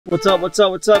What's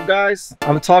up, guys?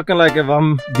 I'm talking like if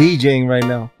I'm DJing right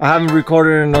now. I haven't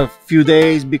recorded in a few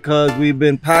days because we've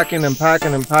been packing and I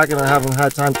haven't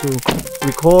had time to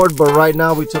record, but right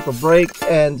now we took a break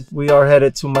and we are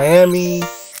headed to Miami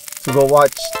to go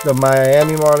watch the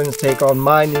Miami Marlins take on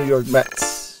my New York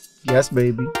Mets. Yes,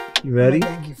 baby. You ready?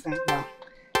 I'm a Yankee fan, no.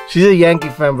 She's a Yankee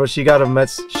fan, but she got a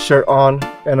Mets shirt on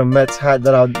and a Mets hat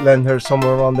that I'll lend her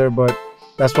somewhere around there, but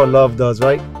that's what love does,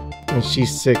 right? And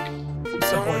she's sick.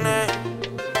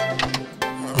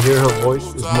 You hear her voice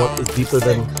is deeper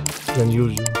than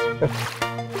usual.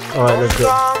 Alright, let's go.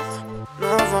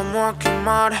 Nos vamos a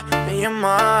quemar, me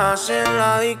llamas en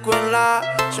la disco en la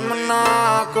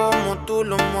semana como tú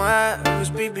lo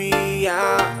mueves, baby,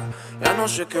 ya no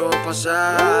sé qué va a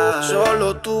pasar.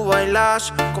 Solo tú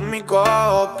bailas conmigo,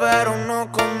 pero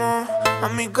no como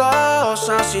amigos.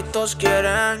 Así todos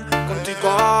quieren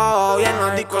contigo, y en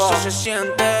la disco eso se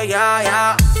siente,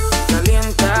 ya,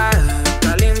 caliente,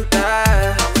 caliente.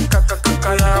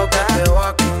 Cuidado que te voy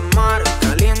a quemar,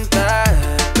 caliente,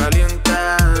 caliente.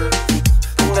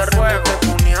 Te ruego, te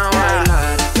ponía a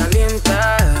bailar, caliente,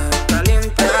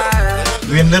 caliente.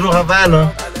 We're in Little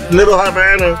Havana.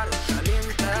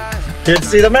 Here to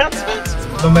see the Mets?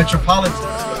 The Metropolitan.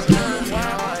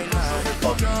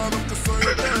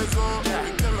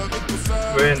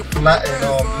 We're in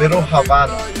Little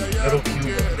Havana, Little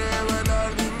Cuba.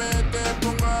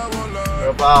 We're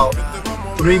about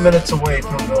 3 minutes away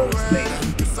from the station.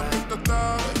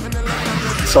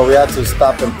 So we had to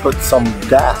stop and put some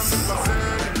gas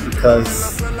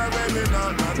because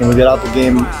when we get out the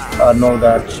game, I know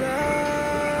that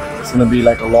it's gonna be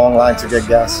like a long line to get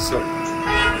gas. So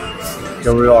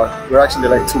here we are. We're actually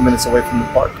like 2 minutes away from the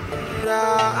park.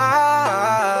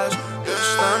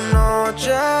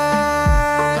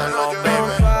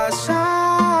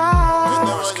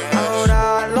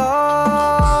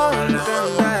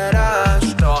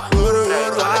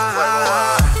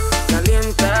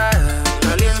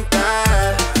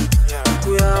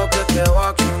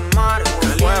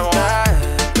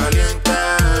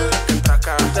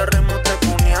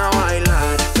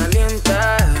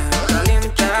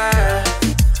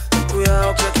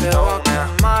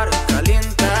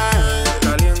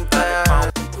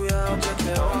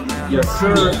 Yes,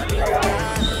 sir.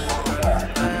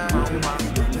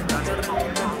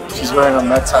 She's wearing a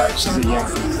Mets hat. She's a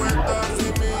Yankee.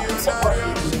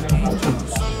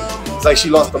 It's like she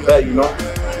lost the bet, you know?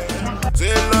 Si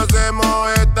lo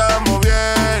hacemos, estamos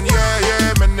bien.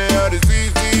 Yeah, menea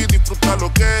sí, disfruta lo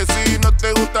que sí. No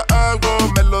te gusta algo,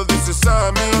 me lo dices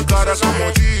a mí. Cara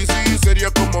como cheesy,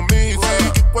 seria como Missy.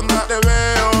 Y cuando te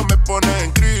veo, me pone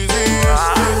en crisis.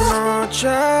 Anoche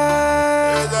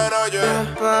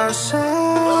pasé,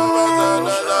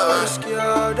 sabes que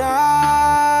ahora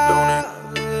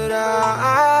verás.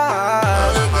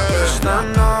 Esta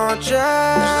noche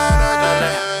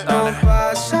no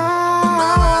pasa,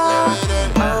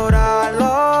 ahora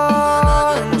lo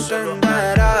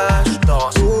encenderás.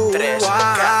 2, 3,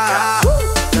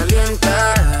 caliente,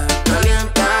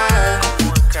 caliente.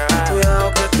 Cuidado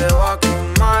que te va a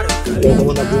quemar.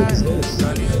 Caliente,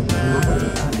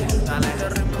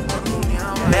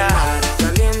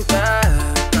 caliente,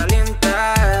 caliente.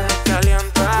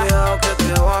 Cuidado que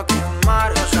te voy a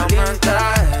quemar. Caliente,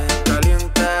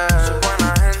 caliente. Soy buena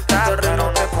gente, pero no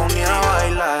te ponía a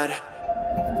bailar.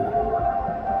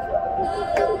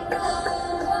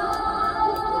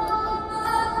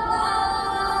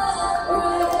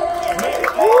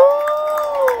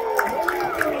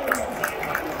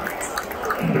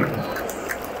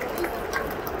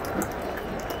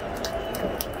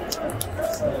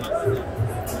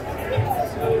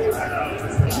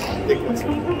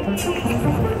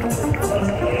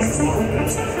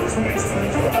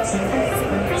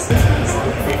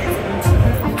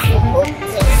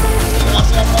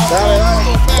 Dale,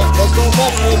 let's go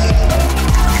back, baby.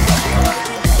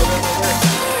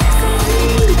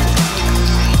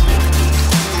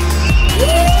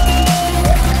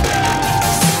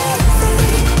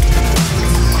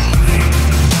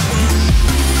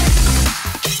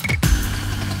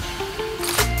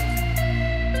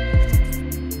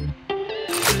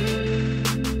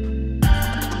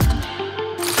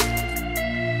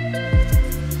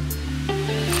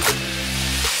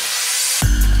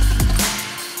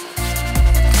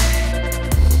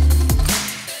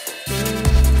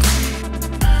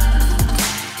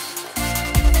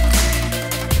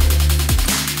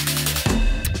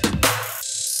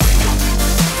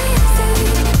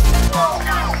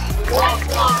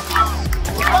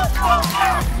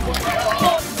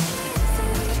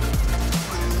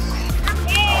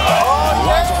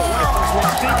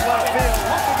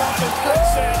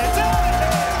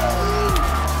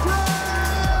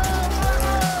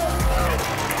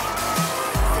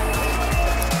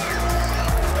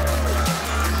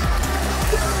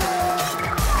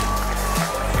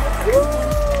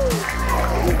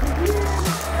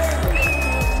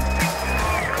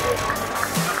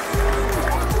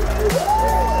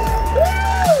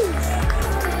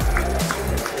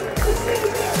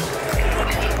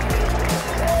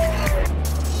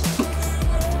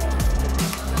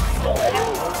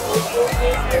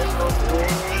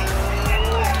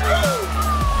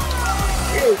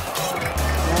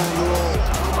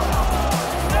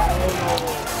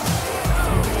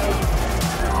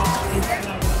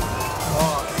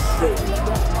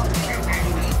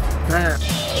 Damn.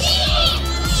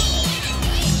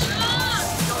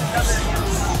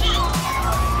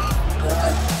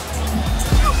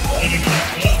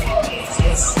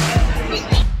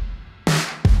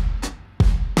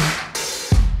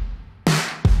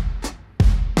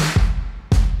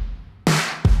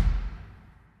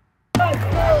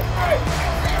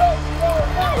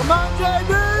 Come on,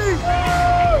 JD!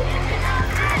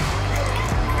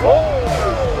 Oh!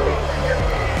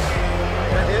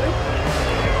 Can I hit it?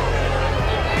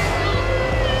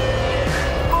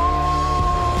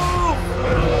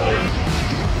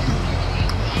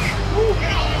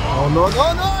 Oh no, no,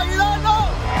 no, you don't know!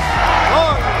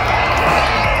 Oh!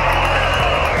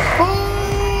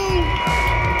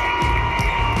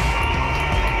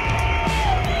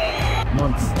 Boom!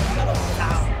 Months.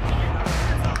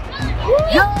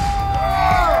 Yeah!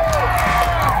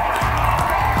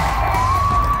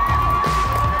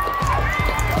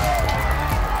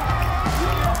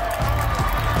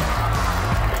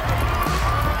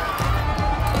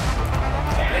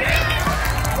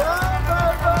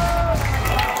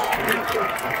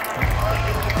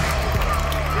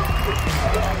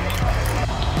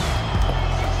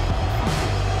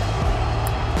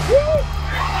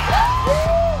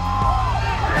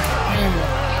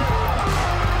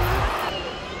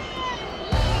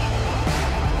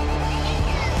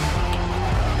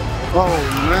 Oh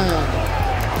man.